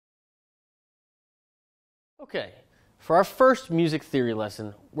Okay, for our first music theory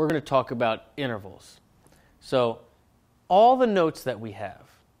lesson, we're going to talk about intervals. So, all the notes that we have,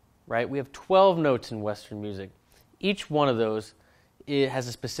 right? We have 12 notes in Western music. Each one of those has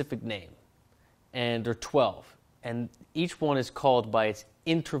a specific name, and there are 12. And each one is called by its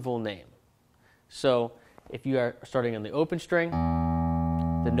interval name. So, if you are starting on the open string,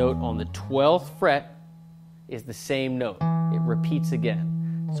 the note on the 12th fret is the same note. It repeats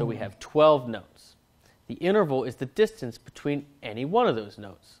again. So we have 12 notes. The interval is the distance between any one of those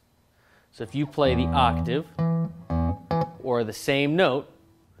notes. So if you play the octave or the same note,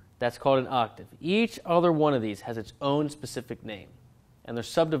 that's called an octave. Each other one of these has its own specific name, and they're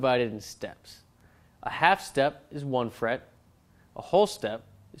subdivided in steps. A half step is 1 fret. A whole step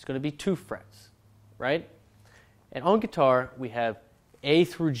is going to be 2 frets, right? And on guitar, we have A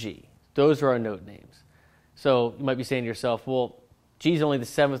through G. Those are our note names. So you might be saying to yourself, well, G is only the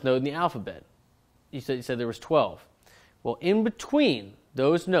 7th note in the alphabet. You said there was 12. Well, in between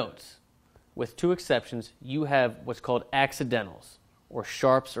those notes, with 2 exceptions, you have what's called accidentals, or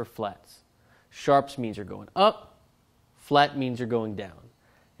sharps or flats. Sharps means you're going up, flat means you're going down.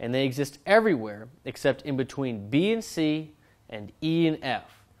 And they exist everywhere except in between B and C and E and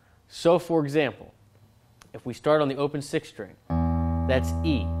F. So, for example, if we start on the open 6th string, that's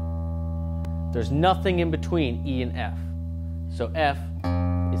E. There's nothing in between E and F. So F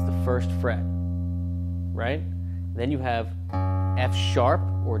is the 1st fret, right? Then you have F sharp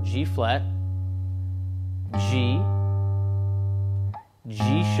or G flat, G,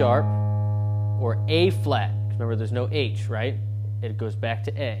 G sharp, or A flat. Remember, there's no H, right? It goes back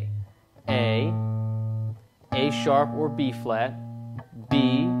to A. A sharp or B flat,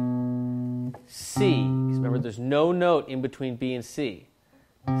 B, C. Remember, there's no note in between B and C.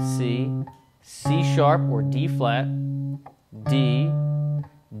 C, C sharp or D flat, D,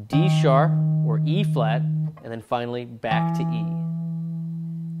 D sharp or E flat, and then finally back to E.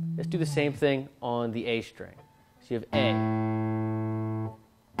 Let's do the same thing on the A string. So you have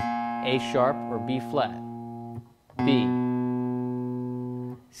A sharp or B flat, B,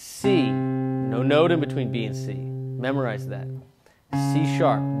 C, no note in between B and C. Memorize that. C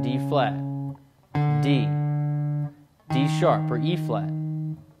sharp, D flat, D, D sharp or E flat,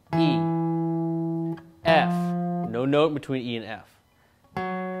 E, F, no note between E and F,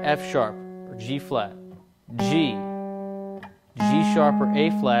 F sharp or G flat, G, G sharp or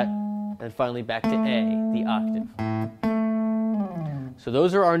A flat, and finally back to A, the octave. So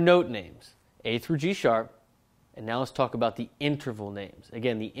those are our note names, A through G sharp, and now let's talk about the interval names.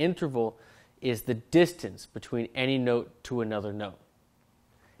 Again, the interval is the distance between any note to another note.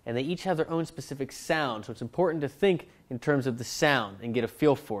 And they each have their own specific sound, so it's important to think in terms of the sound and get a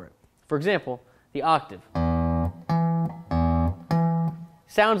feel for it. For example, the octave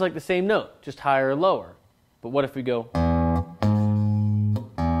sounds like the same note, just higher or lower. But what if we go,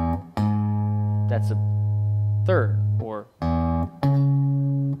 that's a 3rd, or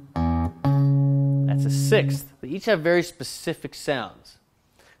that's a 6th. They each have very specific sounds.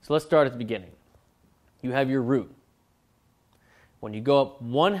 So let's start at the beginning. You have your root. When you go up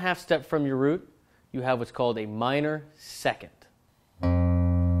 1 half step from your root, you have what's called a minor second.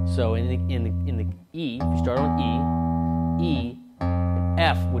 So in the E, if you start on E, and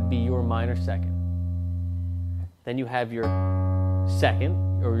F would be your minor second. Then you have your second,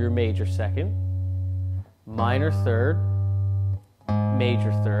 or your major second, minor 3rd,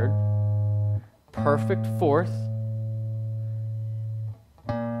 major 3rd, perfect 4th,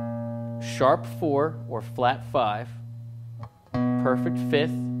 sharp 4 or flat 5, perfect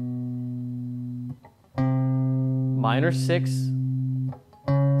 5th, minor 6,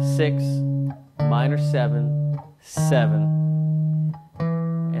 6, minor 7, 7,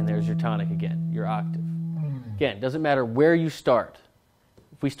 and there's your tonic again, your octave. Again, it doesn't matter where you start.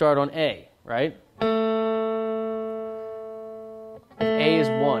 If we start on A, right? If A is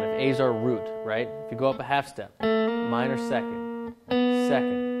 1, if A is our root, right? If you go up a half step, minor 2nd,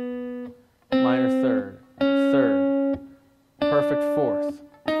 2nd, minor 3rd, 3rd, perfect 4th,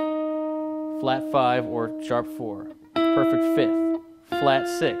 flat 5 or sharp 4, perfect 5th, flat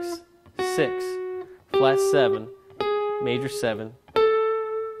 6, 6, flat 7, major 7,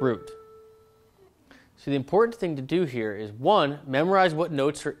 root. So the important thing to do here is, 1, memorize what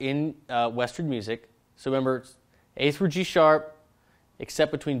notes are in Western music. So remember, it's A through G sharp,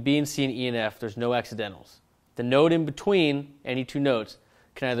 except between B and C and E and F, there's no accidentals. The note in between any 2 notes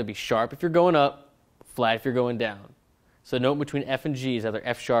can either be sharp if you're going up, flat if you're going down. So the note between F and G is either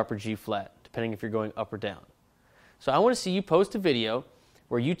F sharp or G flat, depending if you're going up or down. So I want to see you post a video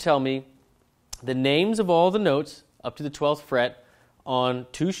where you tell me the names of all the notes up to the 12th fret on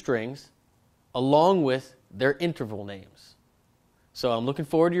 2 strings, along with their interval names. So I'm looking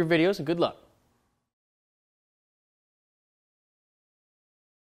forward to your videos, and good luck.